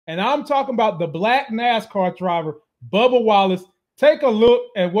And I'm talking about the black NASCAR driver, Bubba Wallace. Take a look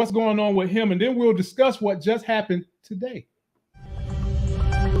at what's going on with him, and then we'll discuss what just happened today.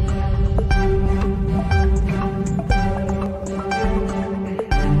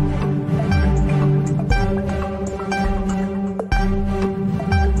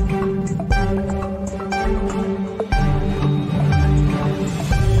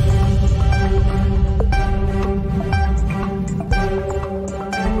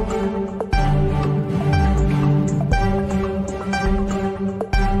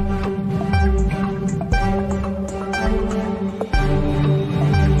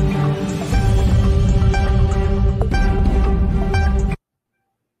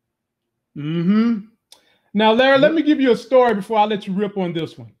 Now, Larry, let me give you a story before I let you rip on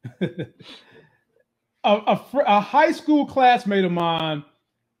this one. a high school classmate of mine,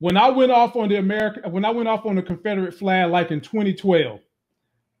 when I went off on the Confederate flag, like in 2012,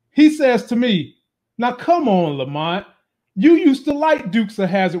 he says to me, "Now come on, Lamont, you used to like Dukes of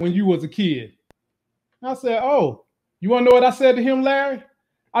Hazzard when you was a kid." I said, "Oh, you want to know what I said to him, Larry?"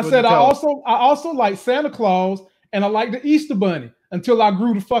 I said, I also like Santa Claus and I like the Easter Bunny, until I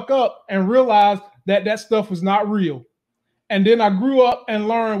grew the fuck up and realized that stuff was not real. And then I grew up and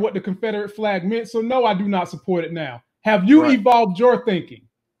learned what the Confederate flag meant. So no, I do not support it now. Have you evolved your thinking?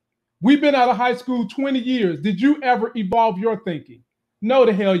 We've been out of high school 20 years. Did you ever evolve your thinking? No,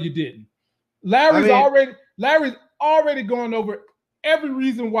 the hell you didn't. Larry's already gone over every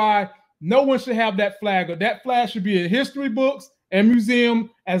reason why no one should have that flag, or that flag should be in history books and museum,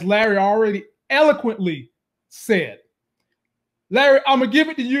 as Larry already eloquently said. Larry, I'm going to give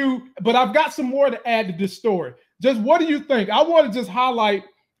it to you, but I've got some more to add to this story. Just what do you think? I want to just highlight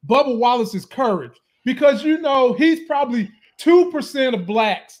Bubba Wallace's courage, because, you know, he's probably 2% of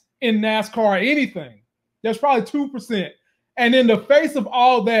blacks in NASCAR, anything. There's probably 2%. And in the face of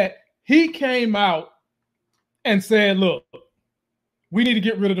all that, he came out and said, look, we need to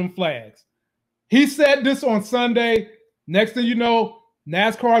get rid of them flags. He said this on Sunday. Next thing you know,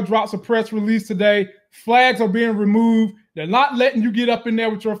 NASCAR drops a press release today. Flags are being removed. They're not letting you get up in there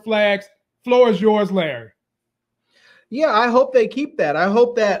with your flags. Floor is yours, Larry. Yeah, I hope they keep that. I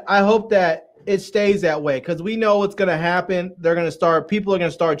hope that it stays that way, because we know what's going to happen. People are going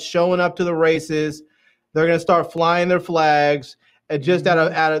to start showing up to the races. They're going to start flying their flags, and just they're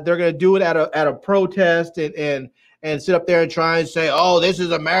going to do it at a protest and sit up there and try and say, "Oh, this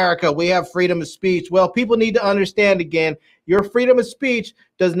is America. We have freedom of speech." Well, people need to understand, again, your freedom of speech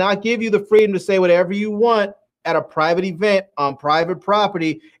does not give you the freedom to say whatever you want at a private event on private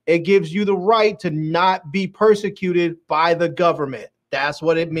property. It gives you the right to not be persecuted by the government. That's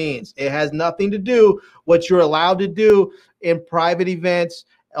what it means. It has nothing to do what you're allowed to do in private events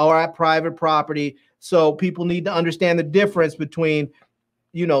or at private property. So people need to understand the difference between,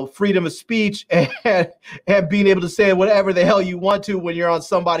 you know, freedom of speech and being able to say whatever the hell you want to when you're on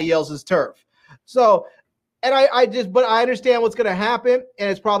somebody else's turf. So, and but I understand what's going to happen, and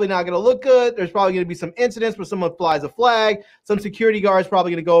it's probably not going to look good. There's probably going to be some incidents where someone flies a flag. Some security guards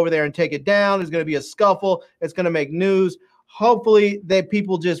probably going to go over there and take it down. There's going to be a scuffle. It's going to make news. Hopefully that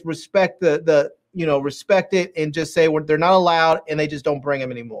people just respect respect it and just say they're not allowed, and they just don't bring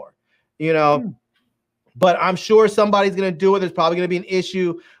them anymore, you know. But I'm sure somebody's going to do it. There's probably going to be an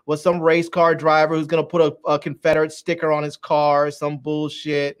issue with some race car driver who's going to put a Confederate sticker on his car, some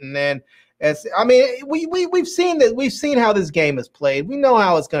bullshit. And then, we've seen that. We've seen how this game is played. We know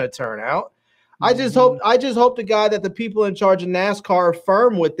how it's going to turn out. I just hope to God that the people in charge of NASCAR are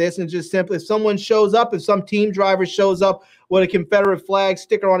firm with this, and just simply, if someone shows up, if some team driver shows up with a Confederate flag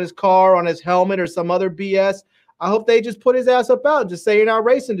sticker on his car, on his helmet, or some other BS, I hope they just put his ass up out and just say, "You're not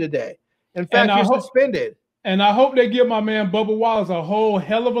racing today. In fact, you're suspended." And I hope they give my man Bubba Wallace a whole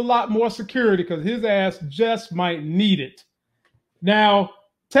hell of a lot more security, because his ass just might need it. Now,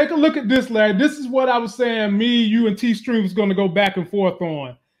 take a look at this, Larry. This is what I was saying me, you, and T-Stream was going to go back and forth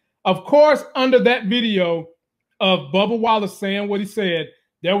on. Of course, under that video of Bubba Wallace saying what he said,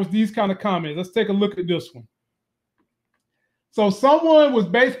 there was these kind of comments. Let's take a look at this one. So someone was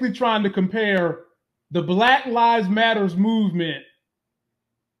basically trying to compare the Black Lives Matters movement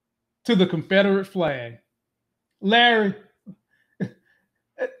to the Confederate flag. Larry,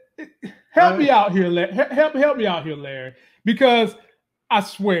 help me out here, Larry. Help me out here, Larry, because I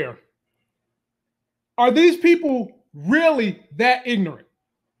swear, are these people really that ignorant?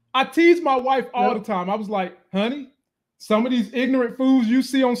 I tease my wife all the time. I was like, "Honey, some of these ignorant fools you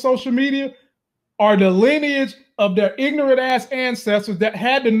see on social media are the lineage of their ignorant ass ancestors that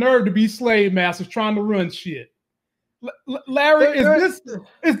had the nerve to be slave masters trying to run shit." Larry, is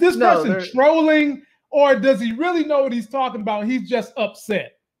this person trolling, or does he really know what he's talking about? He's just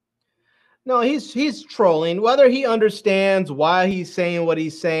upset. No, he's trolling. Whether he understands why he's saying what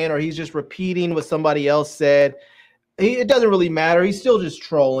he's saying or he's just repeating what somebody else said, it doesn't really matter. He's still just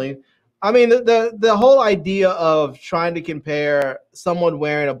trolling. I mean, the whole idea of trying to compare someone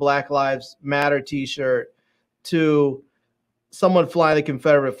wearing a Black Lives Matter T-shirt to someone flying the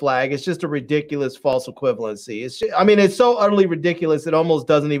Confederate flag, it's just a ridiculous false equivalency. I mean, it's so utterly ridiculous it almost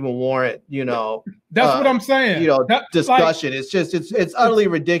doesn't even warrant, That's what I'm saying. Discussion. Like, it's utterly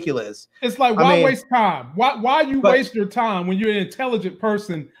ridiculous. It's like, why waste time? Why you waste your time when you're an intelligent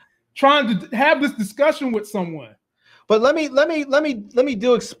person trying to have this discussion with someone? But let me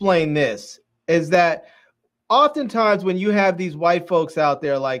do explain this, is that oftentimes when you have these white folks out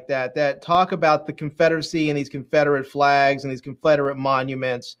there like that talk about the Confederacy and these Confederate flags and these Confederate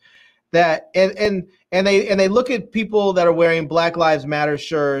monuments, that and they look at people that are wearing Black Lives Matter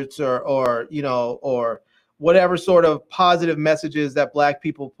shirts or whatever sort of positive messages that Black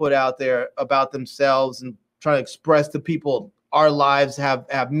people put out there about themselves and trying to express to people our lives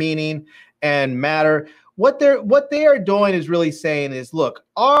have meaning and matter. What they are doing is really saying is, look,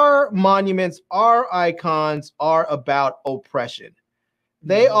 our monuments, our icons are about oppression.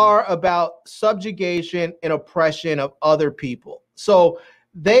 They are about subjugation and oppression of other people. So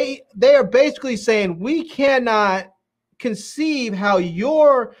they are basically saying we cannot conceive how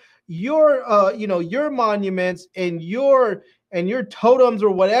your monuments and your totems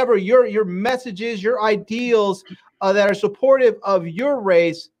or whatever, your messages, your ideals that are supportive of your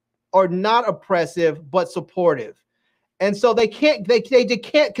race are not oppressive but supportive. And so they can't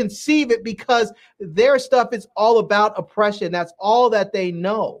conceive it because their stuff is all about oppression. That's all that they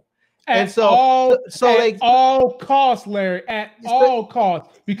know. At all costs, Larry, at all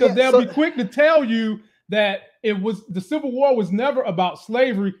costs, because they'll be quick to tell you that the Civil War was never about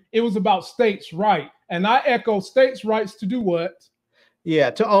slavery. It was about states' rights. And I echo states' rights to do what?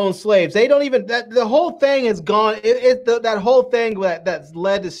 Yeah, to own slaves. They don't even, the whole thing has gone, that whole thing that's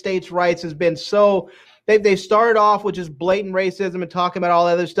led to states' rights has been so, they started off with just blatant racism and talking about all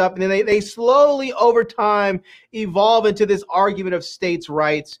that other stuff. And then they slowly over time evolve into this argument of states'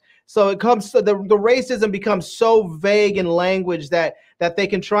 rights. So it comes to the racism becomes so vague in language that they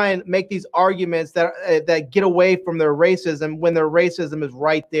can try and make these arguments that get away from their racism when their racism is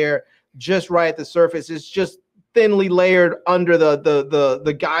right there, just right at the surface. It's just thinly layered under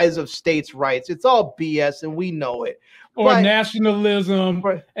the guise of states' rights. It's all BS, and we know it. Or nationalism,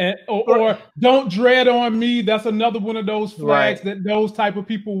 or don't dread on me. That's another one of those flags that those type of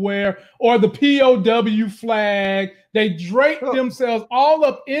people wear. Or the POW flag. They drape themselves all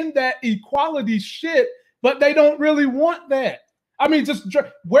up in that equality shit, but they don't really want that. I mean, just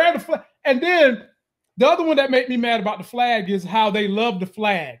wear the flag. And then the other one that made me mad about the flag is how they love the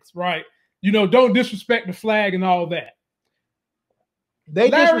flags, right? Don't disrespect the flag and all that. They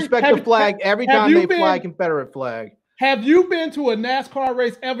disrespect the flag every time they fly a Confederate flag. Have you been to a NASCAR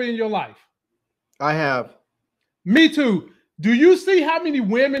race ever in your life? I have. Me too. Do you see how many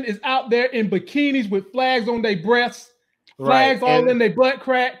women is out there in bikinis with flags on their breasts, flags all in their butt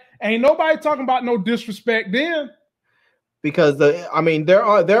crack? Ain't nobody talking about no disrespect then. Because there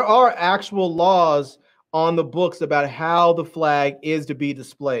are actual laws on the books about how the flag is to be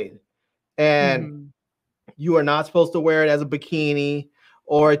displayed. And you are not supposed to wear it as a bikini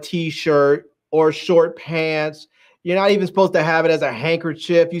or a t-shirt or short pants. You're not even supposed to have it as a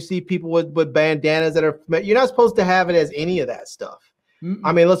handkerchief. You see people with bandanas you're not supposed to have it as any of that stuff.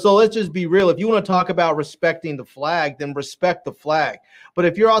 I mean, let's just be real. If you want to talk about respecting the flag, then respect the flag. But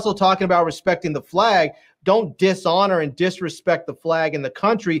if you're also talking about respecting the flag, don't dishonor and disrespect the flag in the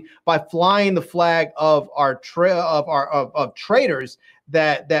country by flying the flag of traitors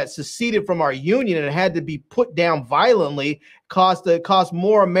that seceded from our union and had to be put down violently, cost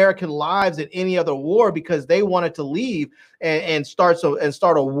more American lives than any other war because they wanted to leave and start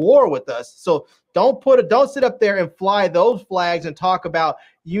a war with us. So don't sit up there and fly those flags and talk about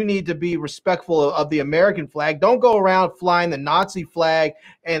you need to be respectful of the American flag. Don't go around flying the Nazi flag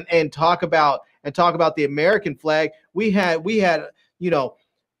and talk about the American flag. We had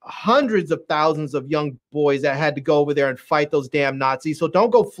hundreds of thousands of young boys that had to go over there and fight those damn Nazis. So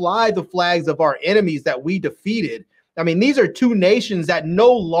don't go fly the flags of our enemies that we defeated. I mean, these are two nations that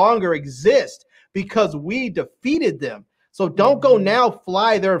no longer exist because we defeated them. So don't go now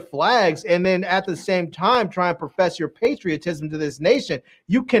fly their flags and then at the same time try and profess your patriotism to this nation.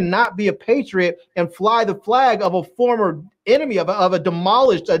 You cannot be a patriot and fly the flag of a former enemy, of a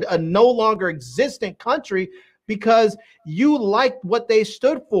demolished, a no longer existent country because you like what they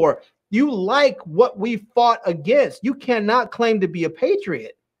stood for. You like what we fought against. You cannot claim to be a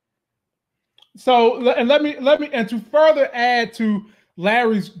patriot. So, and let me, and to further add to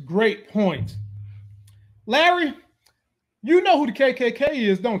Larry's great point. Larry, you know who the KKK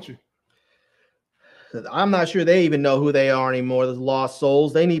is, don't you? I'm not sure they even know who they are anymore. Those lost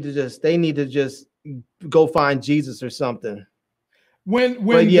souls. They need to just go find Jesus or something.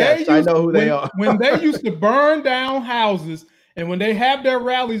 Yes, I know who they are. When they used to burn down houses and when they have their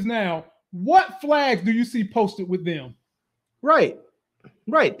rallies now, what flags do you see posted with them? Right.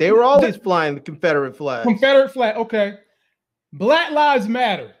 They were always flying the Confederate flag. Confederate flag. Okay. Black Lives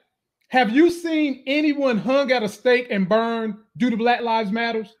Matter. Have you seen anyone hung at a stake and burned due to Black Lives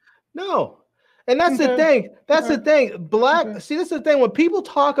Matters? No. And that's the thing. That's the thing. See, this is the thing. When people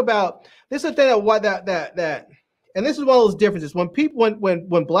talk about this, is the thing that and this is one of those differences.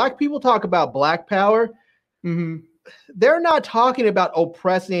 When black people talk about black power, they're not talking about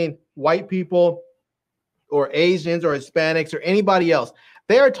oppressing white people or Asians or Hispanics or anybody else.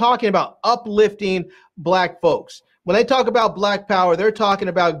 They are talking about uplifting black folks. When they talk about black power, they're talking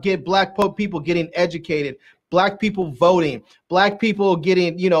about black people getting educated, black people voting, black people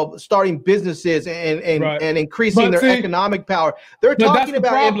getting, starting businesses and increasing their economic power. They're talking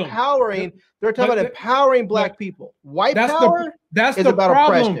about empowering. They're talking about empowering black people. White power is about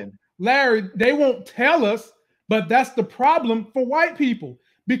oppression. Larry, they won't tell us, but that's the problem for white people.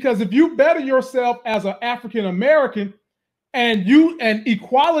 Because if you better yourself as an African American and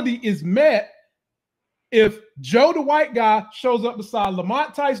equality is met, if Joe the white guy shows up beside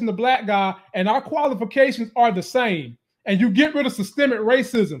Lamont Tyson the black guy and our qualifications are the same, and you get rid of systemic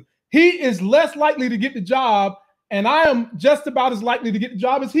racism, he is less likely to get the job, and I am just about as likely to get the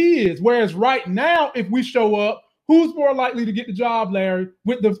job as he is. Whereas right now, if we show up, who's more likely to get the job, Larry?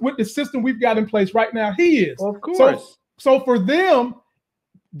 With the system we've got in place right now, he is. Of course. So for them,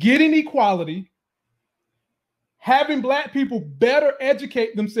 getting equality, having black people better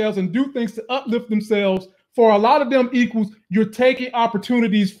educate themselves and do things to uplift themselves, for a lot of them equals you're taking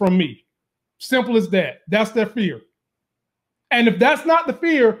opportunities from me. Simple as that. That's their fear. And if that's not the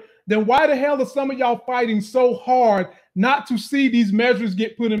fear, then why the hell are some of y'all fighting so hard not to see these measures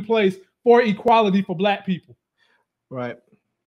get put in place for equality for black people? Right.